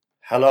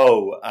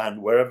Hello,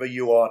 and wherever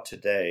you are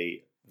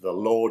today, the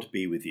Lord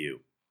be with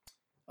you.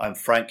 I'm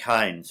Frank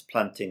Hinds,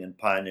 Planting and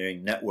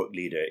Pioneering Network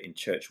Leader in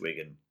Church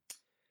Wigan.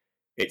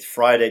 It's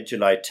Friday,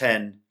 July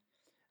 10,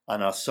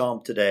 and our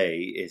psalm today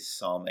is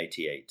Psalm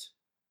 88.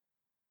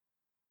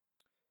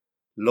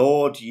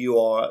 Lord, you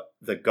are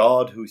the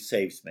God who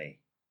saves me.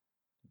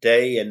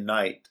 Day and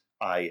night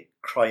I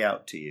cry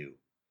out to you.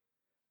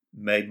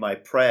 May my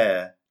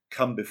prayer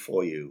come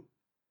before you.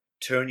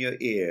 Turn your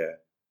ear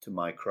to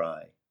my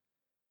cry.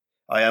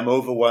 I am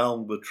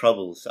overwhelmed with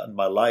troubles, and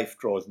my life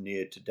draws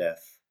near to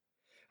death.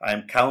 I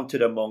am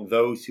counted among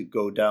those who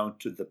go down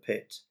to the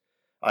pit.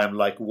 I am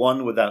like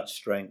one without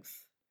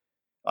strength.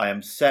 I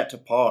am set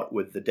apart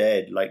with the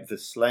dead, like the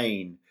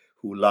slain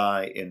who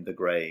lie in the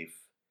grave,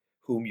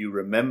 whom you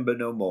remember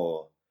no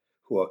more,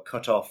 who are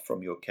cut off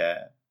from your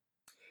care.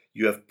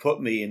 You have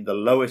put me in the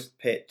lowest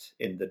pit,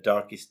 in the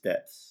darkest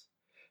depths.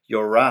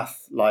 Your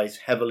wrath lies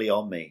heavily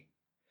on me.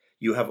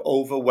 You have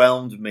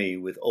overwhelmed me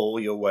with all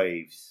your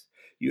waves.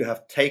 You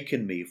have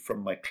taken me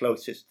from my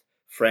closest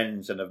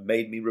friends and have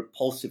made me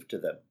repulsive to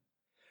them.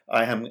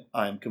 I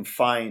am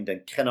confined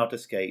and cannot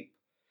escape.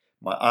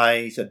 My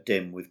eyes are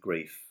dim with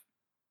grief.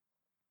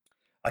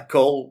 I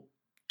call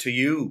to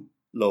you,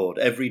 Lord,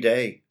 every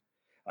day.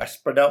 I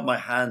spread out my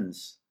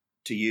hands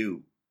to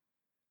you.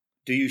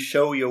 Do you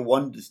show your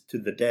wonders to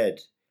the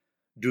dead?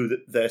 Do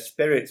their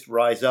spirits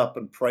rise up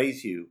and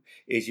praise you?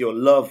 Is your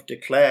love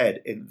declared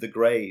in the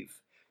grave,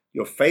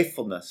 your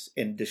faithfulness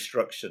in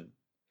destruction?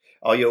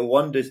 Are your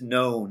wonders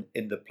known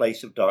in the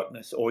place of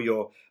darkness, or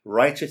your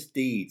righteous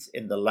deeds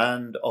in the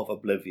land of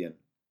oblivion?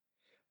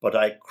 But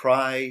I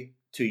cry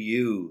to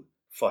you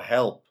for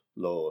help,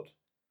 Lord.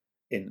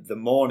 In the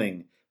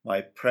morning my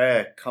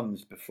prayer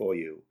comes before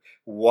you.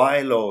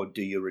 Why, Lord,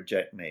 do you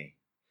reject me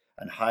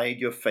and hide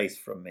your face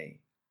from me?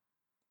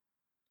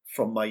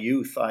 From my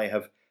youth I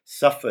have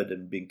suffered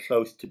and been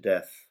close to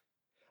death.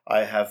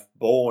 I have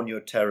borne your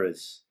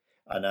terrors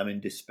and am in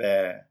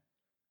despair.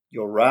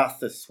 Your wrath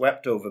has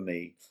swept over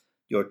me.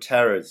 Your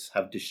terrors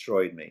have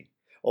destroyed me.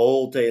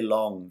 All day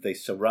long they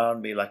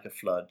surround me like a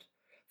flood.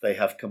 They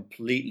have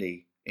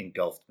completely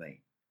engulfed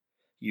me.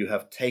 You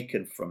have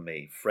taken from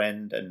me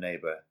friend and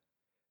neighbor.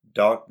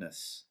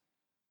 Darkness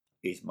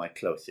is my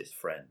closest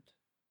friend.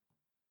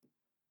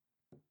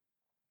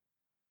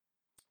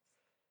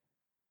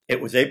 It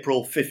was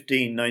April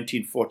 15,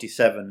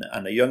 1947,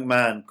 and a young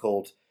man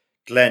called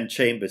Glenn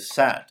Chambers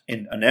sat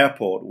in an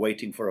airport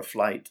waiting for a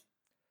flight.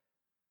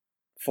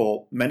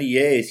 For many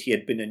years he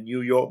had been a New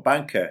York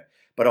banker,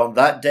 but on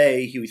that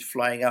day he was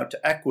flying out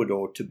to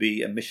Ecuador to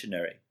be a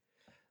missionary.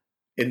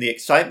 In the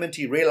excitement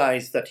he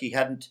realized that he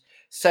hadn't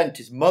sent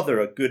his mother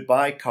a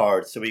goodbye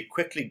card, so he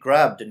quickly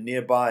grabbed a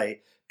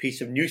nearby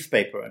piece of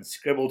newspaper and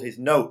scribbled his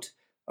note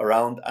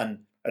around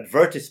an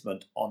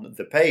advertisement on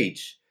the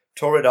page,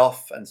 tore it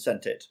off and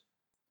sent it.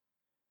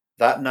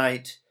 That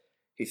night,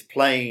 his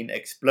plane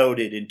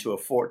exploded into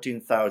a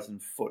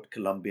 14,000-foot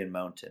Colombian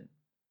mountain.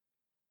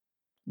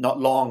 Not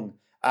long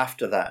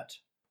after that,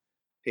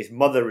 his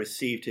mother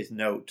received his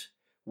note,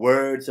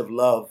 words of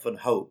love and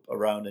hope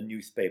around a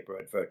newspaper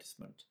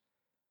advertisement.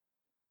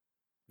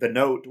 The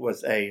note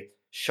was a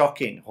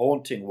shocking,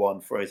 haunting one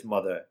for his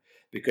mother,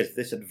 because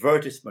this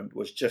advertisement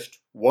was just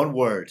one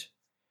word,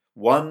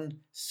 one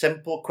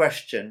simple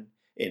question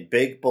in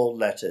big bold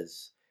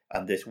letters,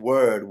 and this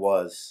word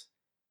was,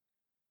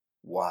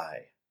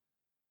 why?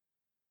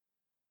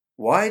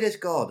 Why does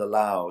God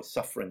allow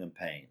suffering and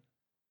pain?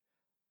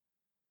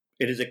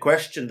 It is a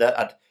question that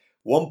at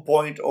one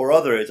point or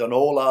other is on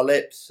all our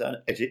lips, and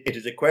it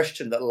is a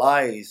question that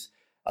lies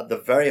at the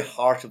very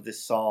heart of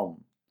this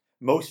psalm.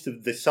 Most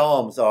of the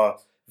psalms are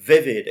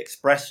vivid,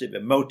 expressive,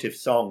 emotive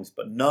songs,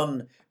 but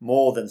none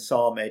more than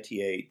Psalm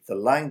 88. The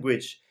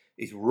language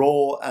is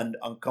raw and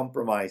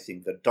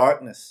uncompromising. The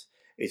darkness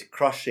is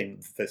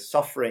crushing. The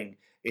suffering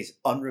is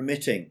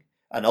unremitting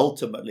and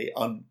ultimately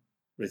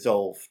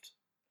unresolved.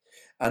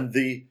 And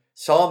the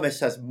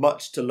psalmist has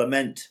much to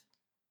lament.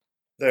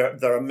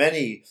 There are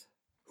many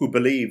who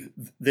believe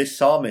this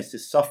psalmist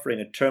is suffering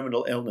a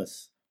terminal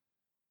illness.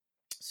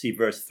 See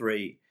verse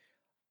 3.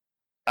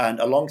 And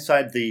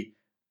alongside the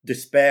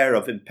despair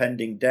of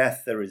impending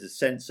death, there is a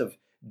sense of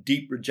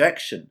deep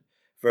rejection.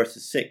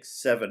 Verses 6,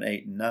 7,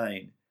 8, and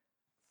 9.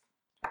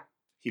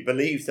 He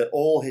believes that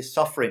all his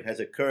suffering has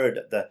occurred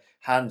at the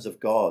hands of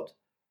God.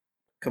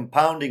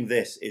 Compounding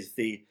this is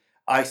the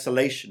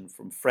isolation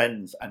from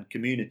friends and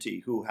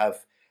community who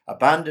have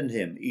abandoned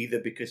him, either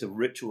because of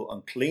ritual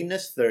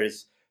uncleanness, there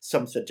is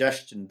some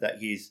suggestion that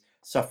he's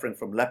suffering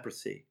from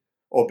leprosy,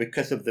 or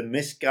because of the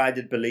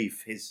misguided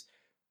belief his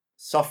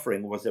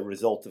suffering was a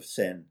result of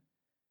sin.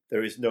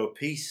 There is no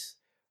peace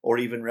or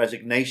even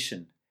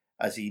resignation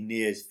as he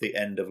nears the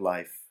end of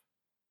life.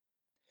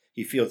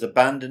 He feels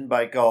abandoned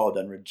by God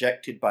and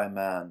rejected by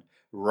man,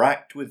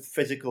 racked with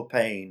physical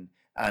pain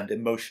and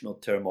emotional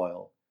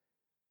turmoil.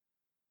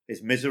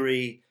 His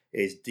misery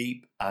is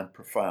deep and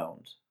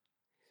profound.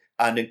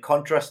 And in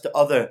contrast to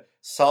other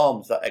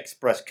psalms that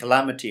express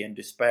calamity and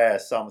despair,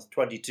 Psalms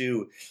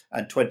 22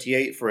 and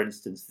 28, for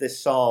instance,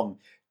 this psalm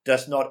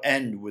does not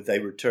end with a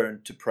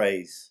return to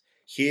praise.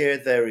 Here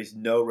there is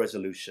no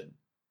resolution.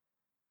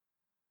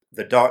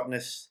 The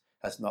darkness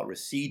has not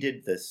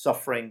receded, the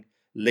suffering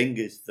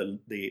lingers,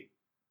 the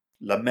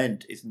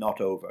lament is not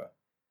over.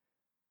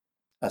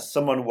 As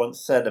someone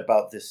once said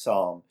about this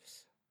psalm,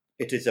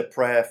 it is a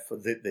prayer for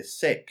the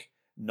sick,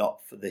 not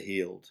for the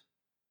healed.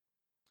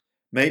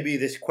 Maybe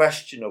this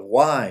question of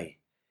why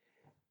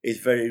is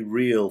very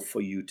real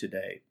for you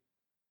today.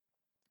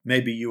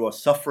 Maybe you are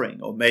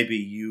suffering, or maybe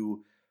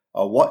you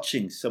are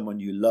watching someone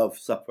you love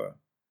suffer.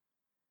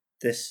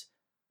 This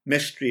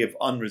mystery of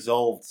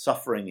unresolved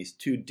suffering is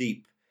too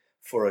deep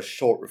for a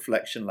short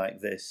reflection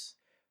like this.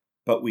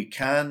 But we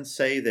can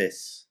say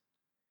this: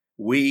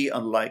 we,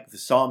 unlike the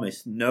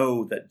psalmist,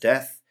 know that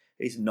death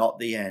is not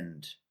the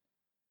end.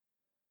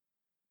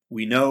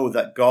 We know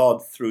that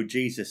God, through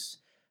Jesus,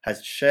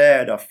 has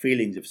shared our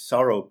feelings of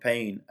sorrow,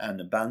 pain,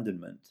 and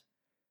abandonment.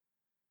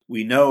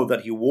 We know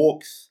that he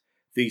walks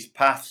these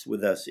paths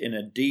with us in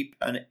a deep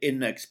and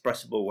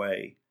inexpressible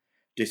way,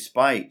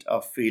 despite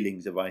our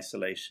feelings of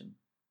isolation.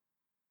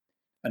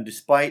 And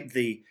despite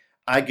the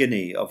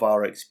agony of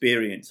our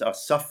experience, our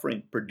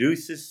suffering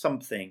produces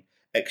something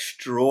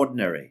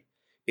extraordinary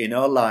in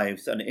our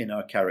lives and in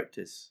our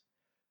characters.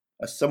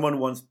 As someone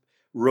once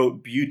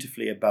wrote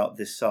beautifully about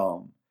this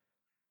psalm,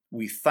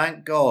 we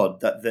thank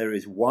God that there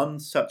is one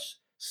such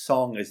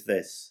song as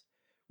this,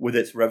 with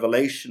its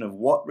revelation of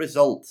what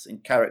results in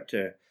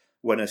character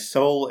when a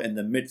soul in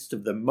the midst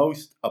of the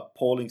most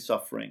appalling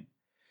suffering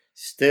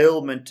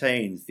still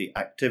maintains the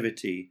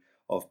activity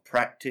of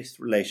practiced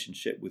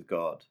relationship with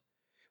God.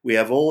 We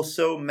have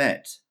also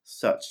met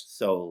such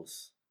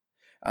souls,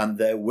 and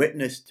their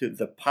witness to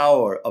the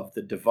power of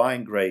the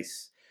divine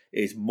grace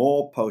is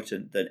more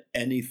potent than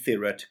any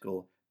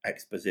theoretical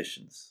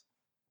expositions.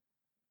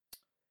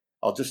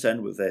 I'll just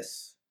end with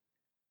this.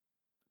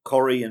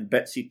 Corrie and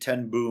Betsy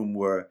ten Boom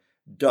were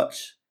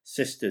Dutch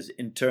sisters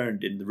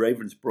interned in the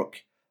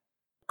Ravensbrück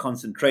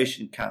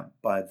concentration camp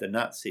by the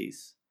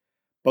Nazis.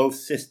 Both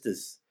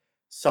sisters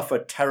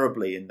suffered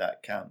terribly in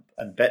that camp,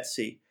 and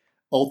Betsy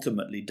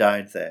ultimately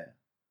died there.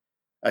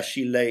 As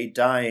she lay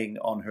dying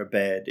on her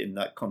bed in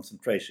that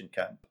concentration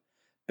camp,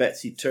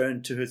 Betsy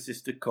turned to her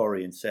sister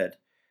Corrie and said,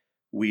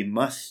 "We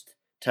must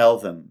tell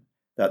them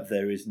that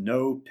there is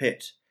no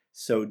pit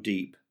so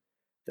deep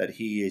that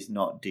he is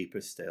not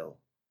deeper still.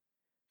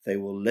 They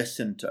will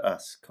listen to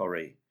us,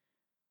 Corrie,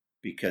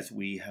 because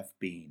we have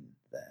been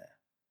there.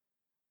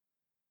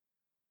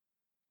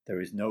 There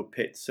is no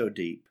pit so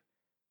deep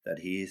that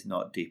he is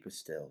not deeper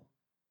still."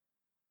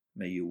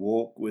 May you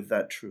walk with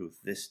that truth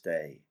this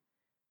day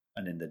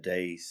and in the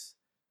days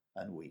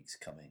and weeks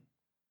coming.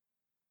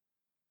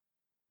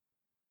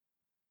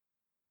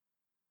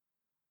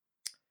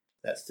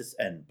 Let's just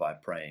end by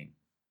praying.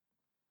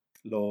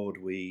 Lord,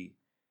 we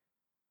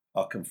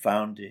are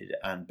confounded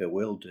and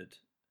bewildered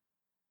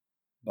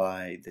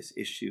by this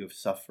issue of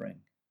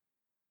suffering.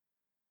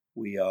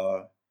 We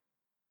are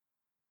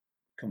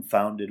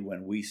confounded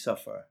when we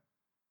suffer.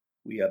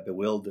 We are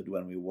bewildered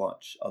when we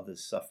watch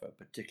others suffer,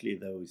 particularly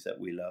those that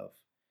we love.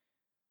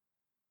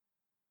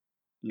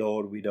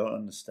 Lord, we don't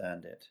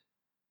understand it.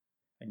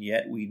 And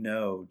yet we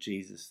know,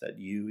 Jesus, that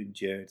you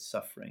endured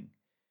suffering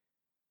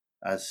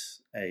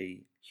as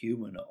a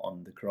human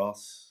on the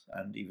cross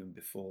and even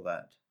before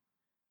that.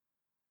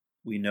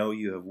 We know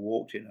you have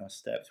walked in our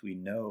steps. We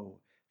know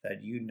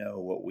that you know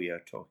what we are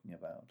talking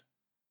about.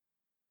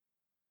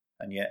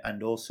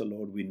 And also,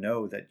 Lord, we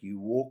know that you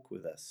walk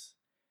with us.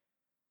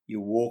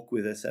 You walk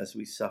with us as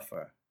we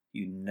suffer.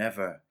 You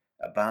never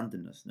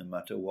abandon us, no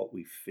matter what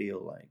we feel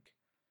like.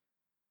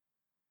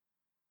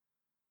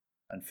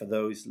 And for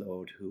those,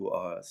 Lord, who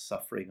are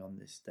suffering on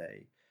this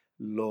day,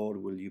 Lord,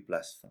 will you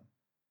bless them?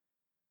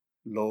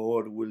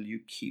 Lord, will you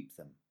keep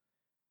them?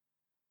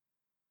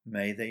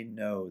 May they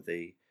know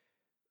the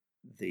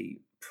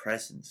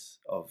presence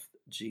of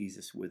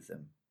Jesus with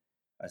them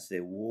as they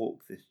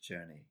walk this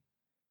journey.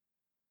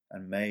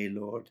 And may,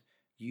 Lord,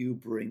 you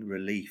bring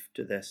relief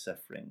to their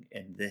suffering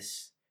in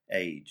this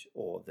age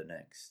or the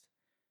next.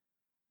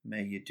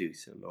 May you do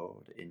so,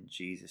 Lord. In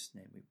Jesus'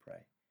 name we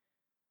pray.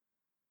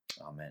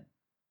 Amen.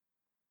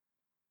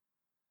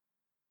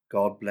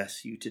 God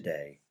bless you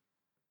today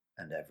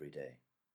and every day.